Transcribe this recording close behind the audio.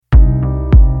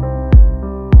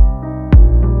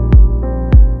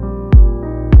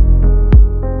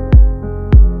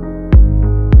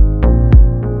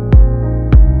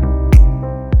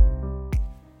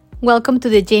Welcome to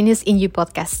the Genius in You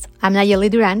podcast. I'm Nayeli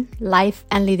Duran, life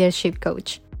and leadership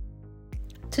coach.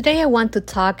 Today I want to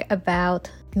talk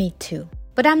about Me Too,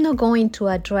 but I'm not going to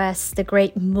address the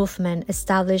great movement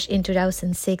established in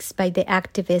 2006 by the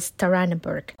activist Tarana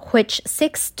Burke, which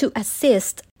seeks to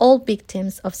assist all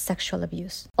victims of sexual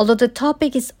abuse. Although the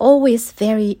topic is always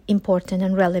very important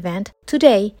and relevant,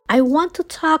 today I want to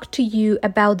talk to you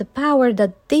about the power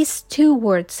that these two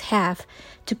words have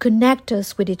to connect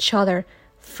us with each other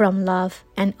from love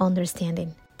and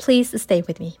understanding. Please stay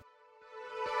with me.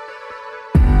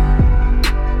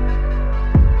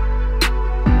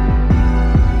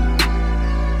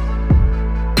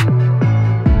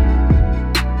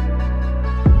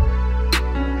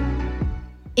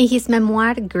 In his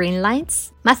memoir, Green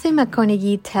Lights, Matthew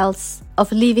McConaughey tells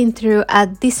of living through a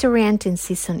disorienting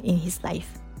season in his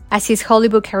life. As his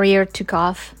Hollywood career took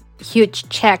off, huge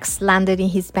checks landed in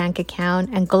his bank account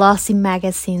and glossy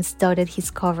magazines dotted his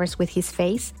covers with his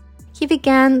face. He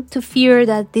began to fear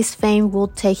that this fame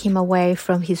would take him away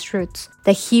from his roots,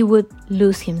 that he would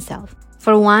lose himself.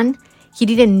 For one, he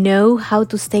didn't know how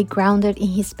to stay grounded in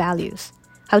his values,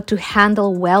 how to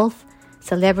handle wealth,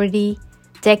 celebrity,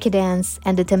 decadence,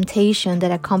 and the temptation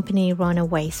that accompany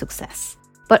runaway success.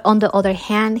 But on the other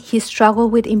hand, he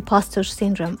struggled with imposter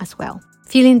syndrome as well,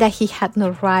 feeling that he had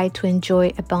no right to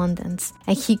enjoy abundance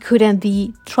and he couldn't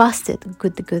be trusted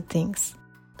with the good things.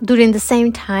 During the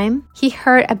same time, he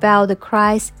heard about the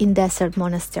Christ in Desert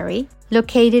Monastery,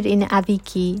 located in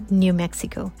Abiqui, New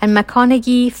Mexico, and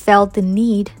McConaughey felt the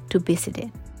need to visit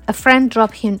it. A friend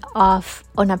dropped him off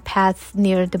on a path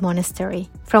near the monastery,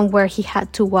 from where he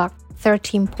had to walk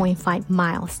 13.5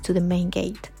 miles to the main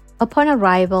gate. Upon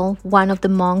arrival, one of the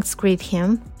monks greeted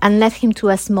him and led him to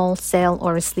a small cell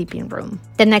or a sleeping room.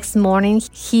 The next morning,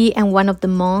 he and one of the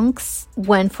monks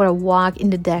went for a walk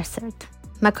in the desert.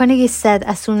 McConaughey said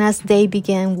as soon as they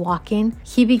began walking,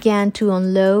 he began to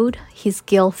unload his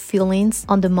guilt feelings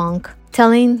on the monk,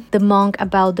 telling the monk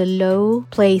about the low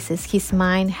places his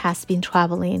mind has been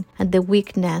traveling and the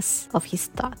weakness of his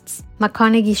thoughts.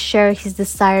 McConaughey shared his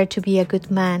desire to be a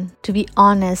good man, to be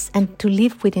honest and to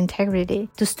live with integrity,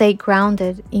 to stay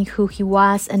grounded in who he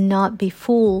was and not be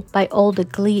fooled by all the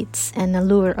glitz and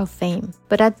allure of fame.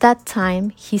 But at that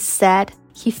time, he said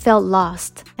he felt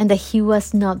lost and that he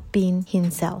was not being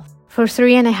himself. For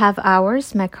 3.5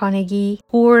 hours, McConaughey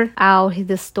poured out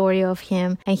the story of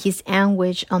him and his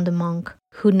anguish on the monk,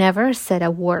 who never said a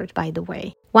word, by the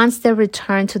way. Once they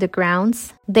returned to the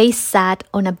grounds, they sat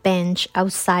on a bench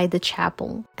outside the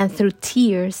chapel, and through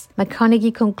tears,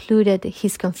 McConaughey concluded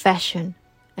his confession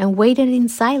and waited in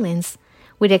silence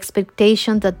with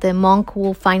expectation that the monk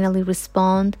would finally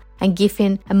respond and give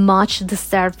him a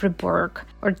much-deserved rebuke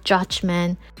or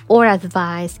judgment or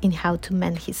advice in how to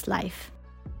mend his life.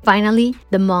 Finally,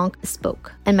 the monk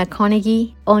spoke, and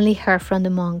McConaughey only heard from the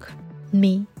monk,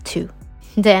 "Me too."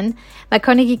 Then,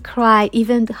 McConaughey cried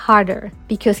even harder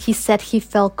because he said he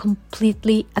felt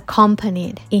completely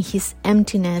accompanied in his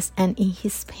emptiness and in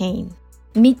his pain.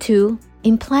 Me too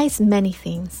implies many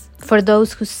things, for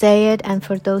those who say it and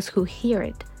for those who hear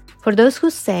it. For those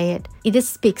who say it, it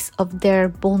speaks of their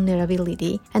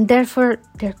vulnerability and therefore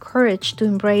their courage to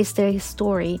embrace their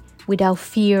story without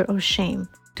fear or shame,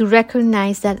 to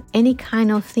recognize that any kind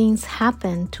of things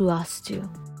happen to us too.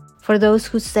 For those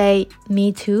who say,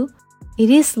 "Me too," it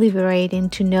is liberating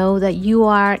to know that you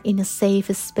are in a safe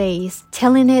space,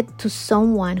 telling it to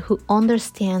someone who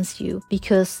understands you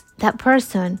because that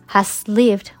person has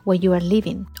lived what you are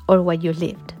living or what you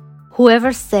lived.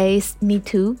 Whoever says "Me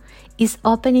too" is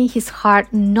opening his heart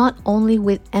not only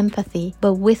with empathy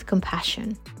but with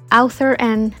compassion. Author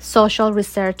and social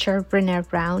researcher Brené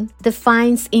Brown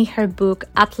defines in her book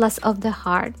Atlas of the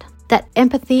Heart that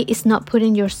empathy is not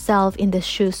putting yourself in the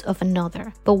shoes of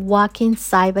another, but walking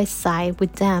side by side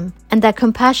with them, and that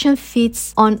compassion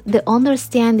feeds on the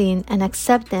understanding and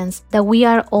acceptance that we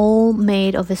are all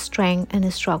made of strength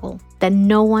and struggle, that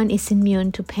no one is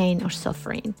immune to pain or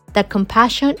suffering, that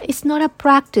compassion is not a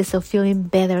practice of feeling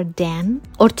better than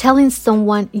or telling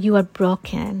someone you are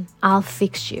broken, I'll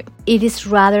fix you. It is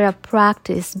rather a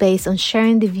practice based on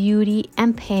sharing the beauty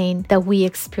and pain that we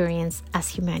experience as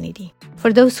humanity.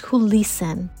 For those who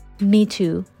listen, Me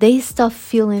too, they stop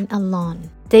feeling alone.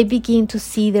 They begin to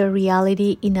see their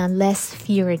reality in a less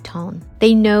fiery tone.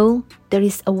 They know there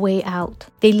is a way out.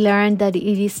 They learn that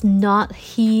it is not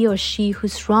he or she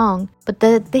who's wrong, but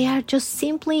that they are just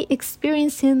simply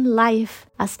experiencing life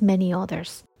as many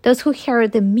others. Those who hear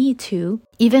the Me Too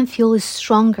even feel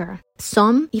stronger,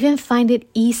 Some even find it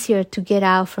easier to get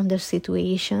out from their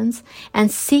situations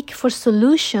and seek for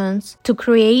solutions to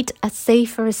create a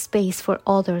safer space for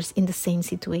others in the same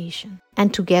situation.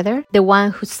 And together, the one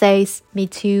who says, "Me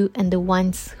too," and the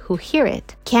ones who hear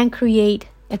it can create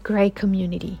a great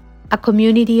community. A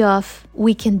community of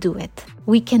we can do it,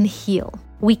 we can heal,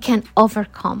 we can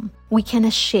overcome, we can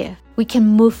achieve, we can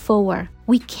move forward,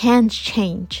 we can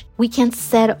change, we can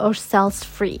set ourselves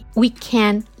free, we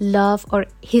can love our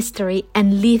history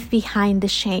and leave behind the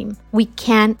shame, we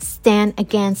can stand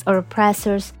against our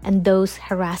oppressors and those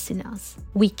harassing us,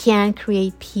 we can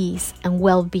create peace and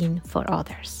well-being for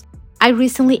others. I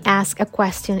recently asked a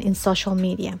question in social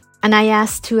media, and I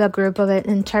asked to a group of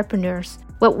entrepreneurs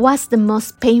what was the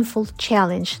most painful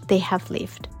challenge they have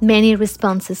lived. Many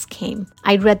responses came.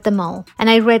 I read them all,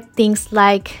 and I read things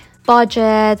like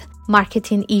budget,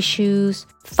 marketing issues,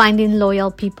 finding loyal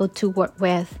people to work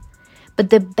with. But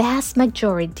the vast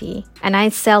majority, and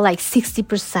I'd say like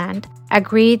 60%,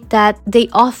 agreed that they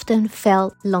often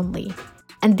felt lonely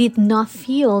and did not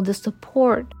feel the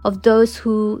support of those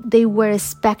who they were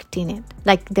expecting it,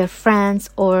 like their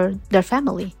friends or their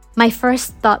family. My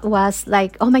first thought was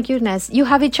like, oh my goodness, you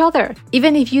have each other.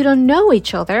 Even if you don't know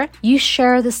each other, you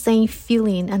share the same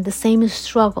feeling and the same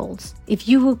struggles. If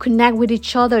you will connect with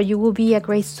each other, you will be a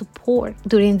great support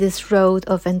during this road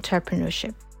of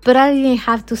entrepreneurship. But I didn't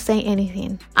have to say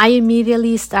anything. I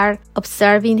immediately started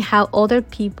observing how other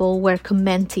people were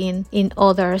commenting in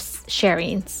others'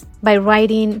 sharings by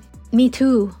writing, "Me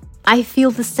too, I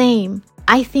feel the same.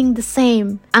 I think the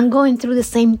same. I'm going through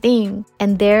the same thing."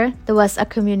 And there was a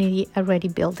community already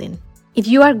building. If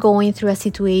you are going through a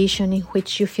situation in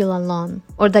which you feel alone,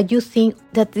 or that you think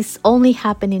that it's only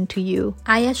happening to you,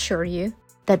 I assure you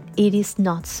that it is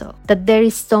not so. That there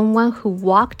is someone who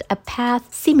walked a path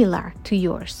similar to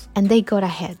yours, and they got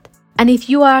ahead. And if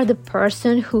you are the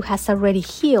person who has already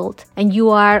healed and you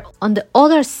are on the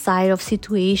other side of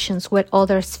situations where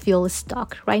others feel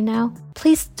stuck right now,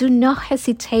 please do not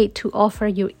hesitate to offer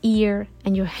your ear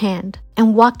and your hand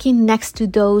and walking next to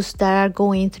those that are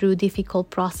going through difficult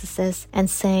processes and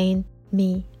saying,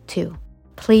 "Me too."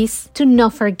 Please do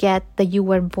not forget that you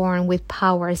were born with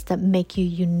powers that make you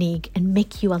unique and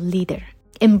make you a leader.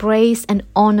 Embrace and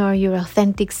honor your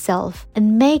authentic self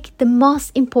and make the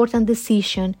most important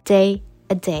decision day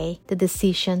a day, the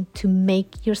decision to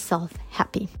make yourself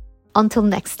happy. Until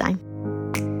next time.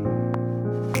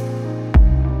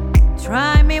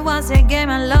 Try me once again,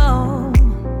 my love.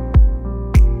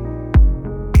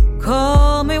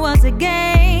 Call me once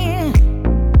again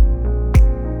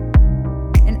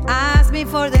and ask me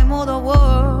for the mother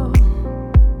word.